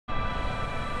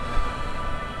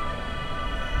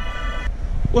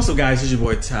What's up, guys? It's your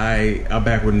boy Ty. I'm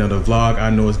back with another vlog. I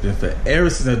know it's been forever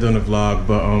since I've done a vlog,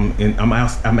 but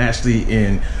I'm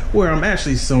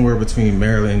actually somewhere between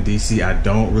Maryland and DC. I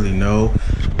don't really know.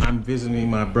 I'm visiting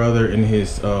my brother and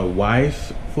his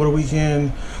wife for the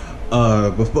weekend.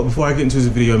 But before I get into this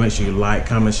video, make sure you like,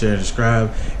 comment, share, and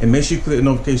subscribe, and make sure you click the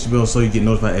notification bell so you get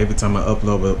notified every time I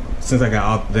upload. But since I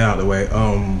got that out of the way,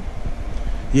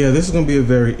 yeah, this is gonna be a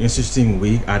very interesting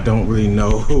week. I don't really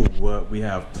know what we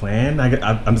have planned.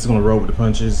 I'm just gonna roll with the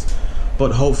punches,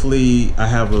 but hopefully I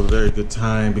have a very good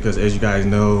time because, as you guys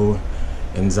know,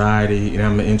 anxiety, and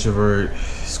I'm an introvert,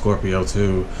 Scorpio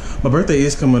too. My birthday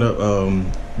is coming up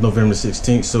November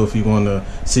 16th, so if you want to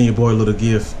send your boy a little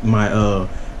gift, my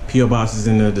PO box is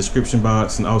in the description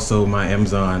box, and also my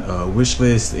Amazon wish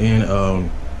list,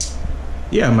 and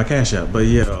yeah, my Cash App. But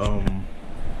yeah,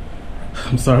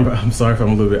 I'm sorry if I'm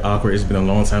a little bit awkward. It's been a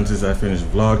long time since I finished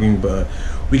vlogging, but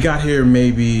we got here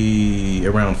maybe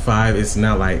around 5. It's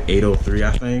now like 8:03,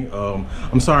 I think.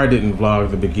 I'm sorry I didn't vlog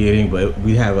at the beginning, but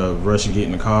we had a rush to get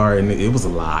in the car, and it was a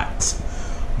lot.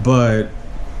 But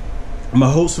my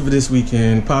hopes for this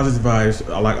weekend, positive vibes,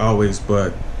 like always,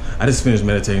 but I just finished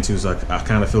meditating too, so I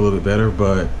kind of feel a little bit better.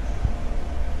 But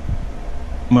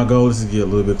my goal is to get a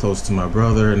little bit closer to my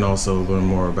brother and also learn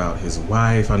more about his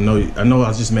wife. I know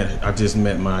I just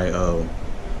met my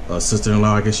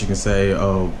sister-in-law, I guess you can say.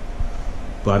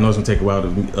 But I know it's gonna take a while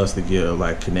to us to get a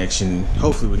like connection.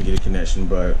 Hopefully we can get a connection,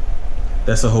 but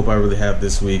that's a hope I really have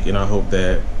this week, and I hope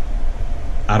that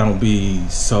I don't be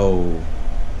so,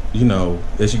 you know,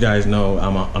 as you guys know,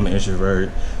 I'm an introvert,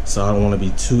 so I don't want to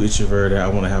be too introverted. I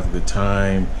want to have a good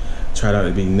time. Try not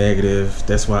to be negative.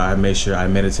 That's why I made sure I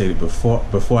meditated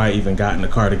before I even got in the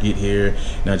car to get here,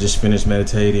 and I just finished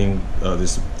meditating.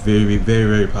 This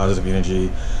very positive energy.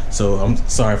 So I'm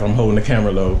sorry if I'm holding the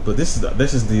camera low, but this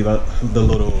is the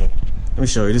little. Let me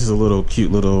show you. This is a little cute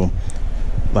little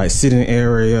like sitting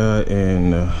area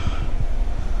and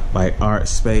like art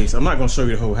space. I'm not gonna show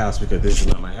you the whole house because this is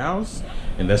not my house,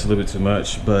 and that's a little bit too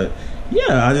much. But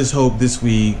yeah, I just hope this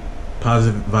week,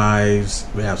 positive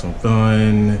vibes, we have some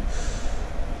fun.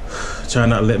 Try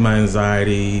not to let my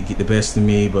anxiety get the best of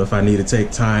me, but if I need to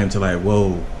take time to like,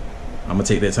 whoa, I'm gonna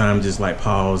take that time, just like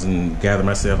pause and gather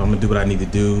myself. I'm gonna do what I need to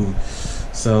do.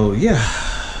 So yeah,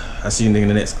 I'll see you in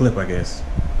the next clip, I guess.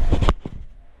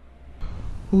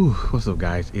 Ooh, what's up,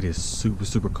 guys? It is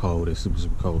super cold. It's super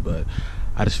cold, but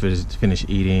I just finished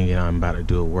eating and I'm about to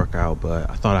do a workout. But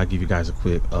I thought I'd give you guys a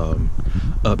quick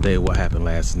update of what happened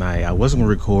last night. I wasn't gonna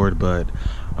record, but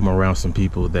I'm around some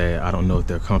people that I don't know if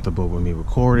they're comfortable with me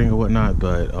recording or whatnot.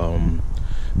 But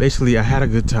basically, I had a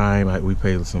good time. We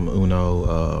played some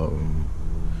Uno.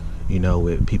 You know,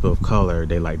 with people of color,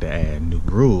 they like to add new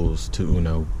rules to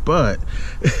Uno, but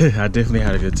I definitely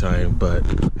had a good time. But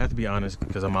I have to be honest,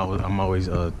 because I'm always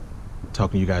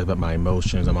talking to you guys about my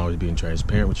emotions. I'm always being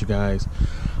transparent with you guys.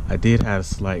 I did have a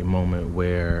slight moment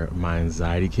where my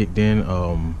anxiety kicked in.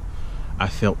 I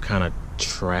felt kind of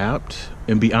trapped,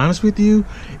 and be honest with you,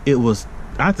 it was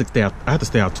I had to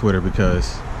stay off Twitter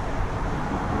because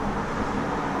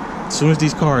as soon as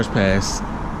these cars pass,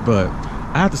 but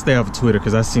I have to stay off of Twitter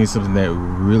because I seen something that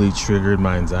really triggered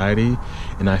my anxiety,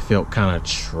 and I felt kind of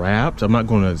trapped. I'm not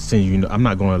going to send you. I'm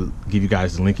not going to give you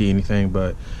guys the link or anything,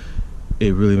 but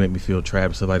it really made me feel trapped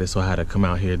and stuff like this. So I had to come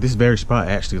out here. This very spot,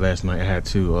 actually, last night I had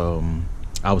to.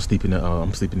 I was sleeping.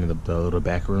 I'm sleeping in the little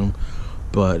back room,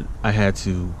 but I had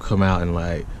to come out and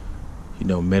like, you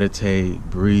know, meditate,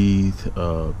 breathe,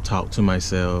 talk to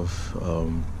myself,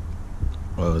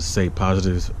 say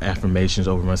positive affirmations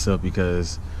over myself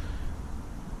because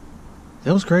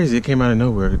that was crazy. It came out of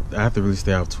nowhere. I have to really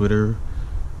stay off Twitter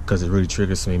because it really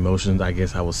triggers some emotions I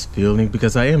guess I was feeling,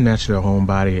 because I am naturally a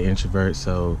homebody, an introvert.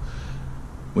 So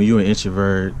when you're an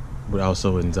introvert but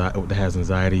also that has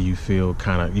anxiety, you can feel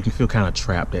kind of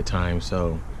trapped at times.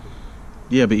 So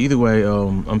yeah, but either way,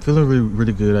 I'm feeling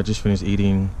really good. I just finished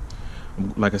eating.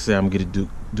 Like I said, I'm gonna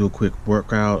do a quick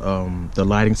workout. The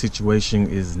lighting situation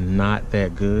is not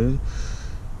that good,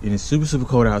 and it's super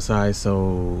cold outside,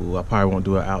 so I probably won't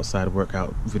do an outside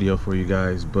workout video for you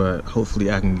guys, but hopefully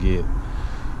I can get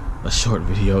a short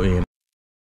video in.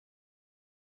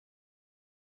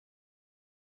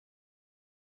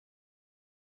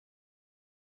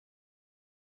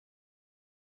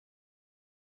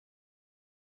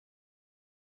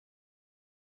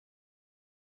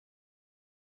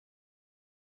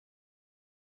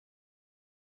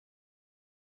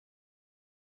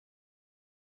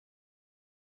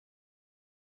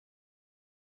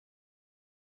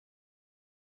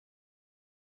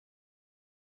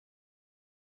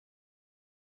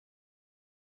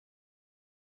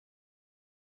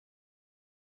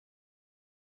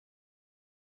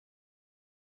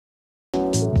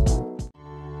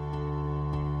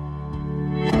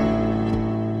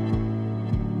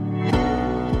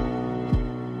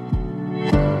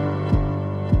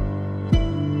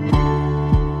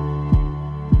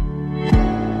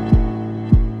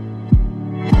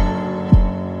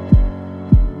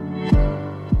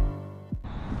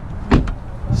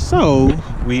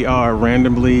 We are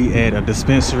randomly at a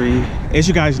dispensary. As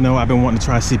you guys know, I've been wanting to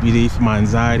try CBD for my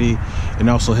anxiety and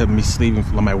also helping me sleep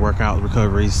for my workout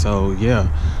recovery. So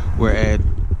yeah, we're at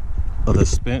a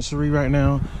dispensary right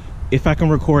now. If I can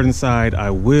record inside,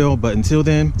 I will, but until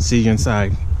then, see you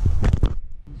inside.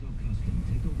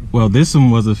 Well, this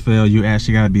one was a fail. You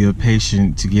actually gotta be a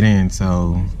patient to get in,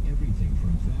 so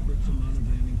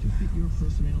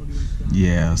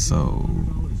yeah. So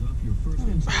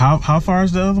how far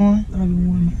is the other one?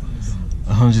 31 miles.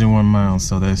 101 miles,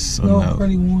 so that's no,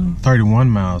 31. 31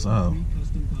 miles. Oh,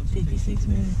 56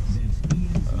 minutes.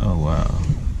 Oh wow.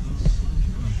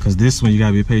 Because this one you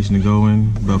gotta be a patient to go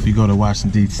in, but if you go to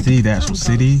Washington D.C., the actual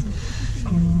city,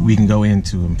 we can go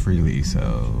into them freely.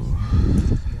 So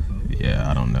yeah,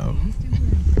 I don't know.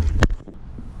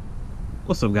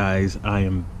 What's up, guys? I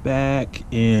am back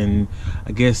in,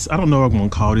 I guess, I don't know what I'm gonna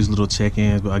call these little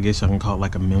check-ins, but I guess I can call it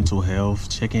like a mental health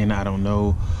check-in. I don't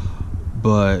know,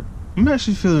 but I'm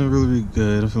actually feeling really, really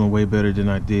good. I'm feeling way better than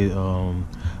I did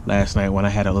last night when I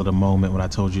had a little moment when I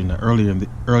told you earlier in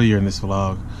this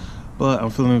vlog. But I'm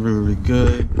feeling really, really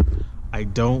good. I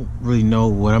don't really know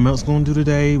what I'm else gonna do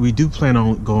today. We do plan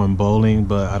on going bowling,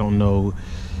 but I don't know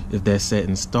if that's set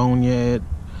in stone yet.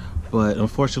 But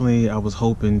unfortunately, I was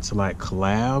hoping to like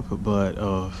collab, but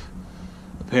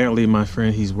apparently my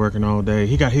friend, he's working all day.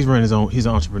 He's running his own, he's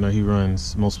an entrepreneur, he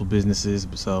runs multiple businesses,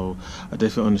 so I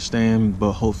definitely understand,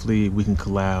 but hopefully we can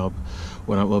collab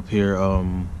when I'm up here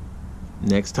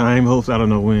next time. Hopefully, I don't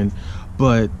know when.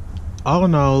 But all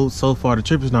in all, so far the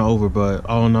trip is not over, but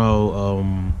all in all,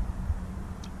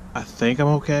 I think I'm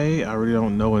okay. I really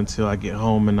don't know until I get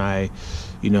home and I,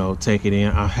 you know, take it in.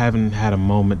 I haven't had a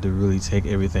moment to really take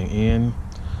everything in,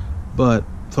 but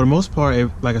for the most part,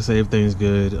 like I said, everything's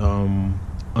good.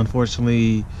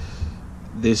 Unfortunately,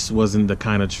 this wasn't the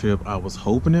kind of trip I was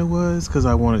hoping it was, because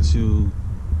I wanted to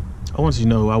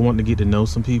get to know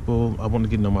some people. I wanted to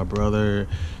get to know my brother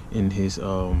and his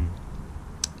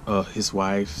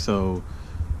wife. So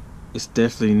it's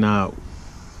definitely not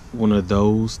one of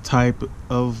those type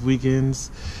of weekends.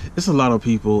 It's a lot of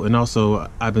people, and also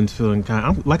I've been feeling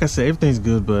like I said, everything's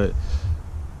good, but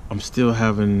I'm still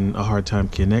having a hard time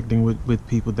connecting with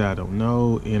people that I don't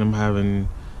know, and I'm having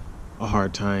a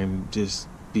hard time just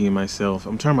being myself.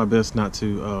 I'm trying my best not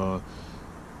to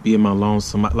be in my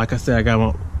lonesome. Like I said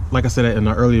in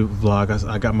the earlier vlog,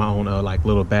 I got my own like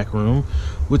little back room,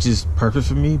 which is perfect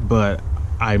for me, but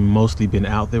I've mostly been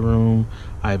out the room.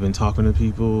 I've been talking to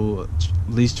people, at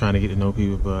least trying to get to know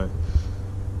people, but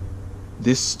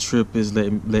this trip is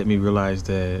let me realize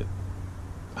that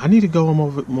I need to go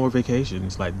on more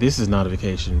vacations. Like, this is not a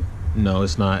vacation. No,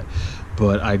 it's not.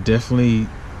 But I definitely,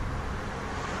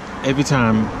 every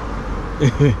time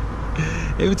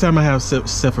I have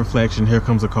self-reflection, here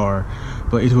comes a car.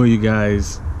 But anyway, you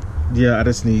guys, yeah, I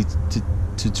just need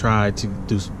to try to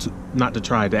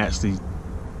actually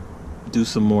do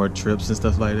some more trips and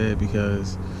stuff like that,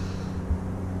 because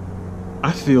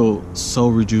I feel so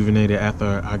rejuvenated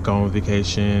after I go on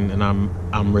vacation, and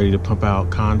I'm ready to pump out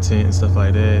content and stuff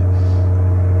like that.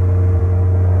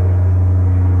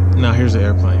 Now here's the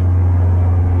airplane.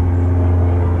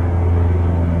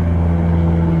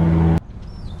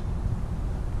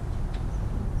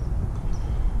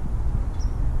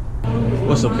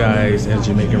 What's up, guys? At a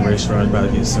Jamaican restaurant, about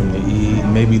to get something to eat.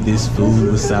 Maybe this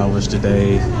food was salvaged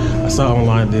today. I saw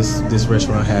online this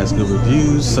restaurant has good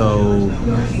reviews, so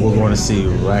we're going to see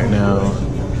right now.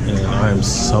 And I'm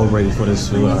so ready for this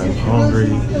food. I'm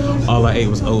hungry. All I ate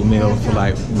was oatmeal for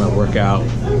like my workout.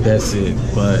 That's it.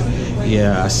 But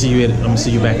yeah, I'm gonna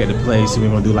see you back at the place, and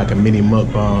we're gonna do like a mini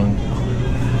mukbang.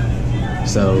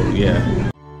 So yeah.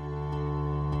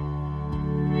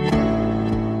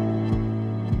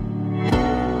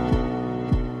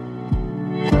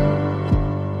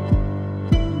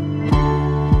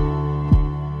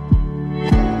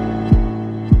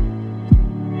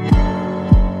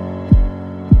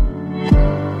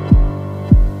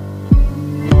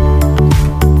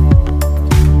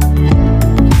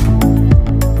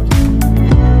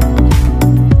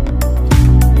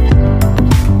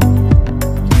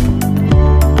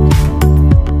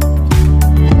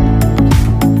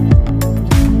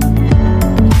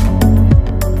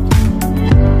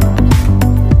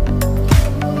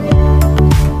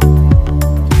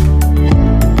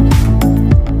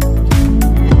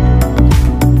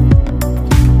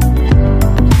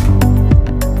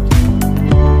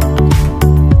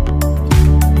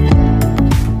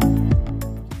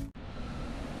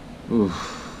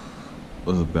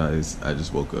 What's up, guys? I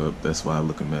just woke up. That's why I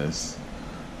look a mess.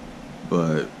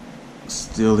 But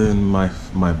still in my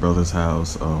brother's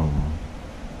house.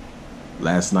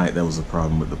 last night there was a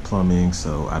problem with the plumbing,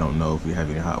 so I don't know if we have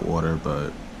any hot water,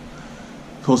 but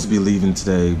supposed to be leaving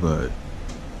today, but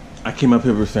I came up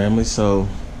here with family, so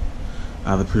I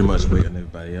have to pretty much wait on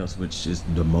everybody else, which is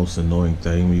the most annoying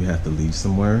thing when you have to leave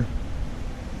somewhere.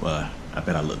 Well, I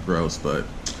bet I look gross, but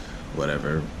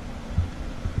whatever.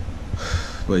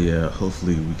 But yeah,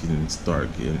 hopefully we can start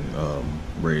getting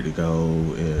ready to go,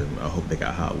 and I hope they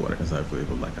got hot water because I really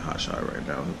would like a hot shower right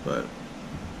now. But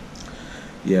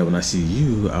yeah, when I see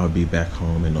you, I'll be back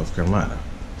home in North Carolina.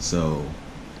 So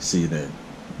see you then.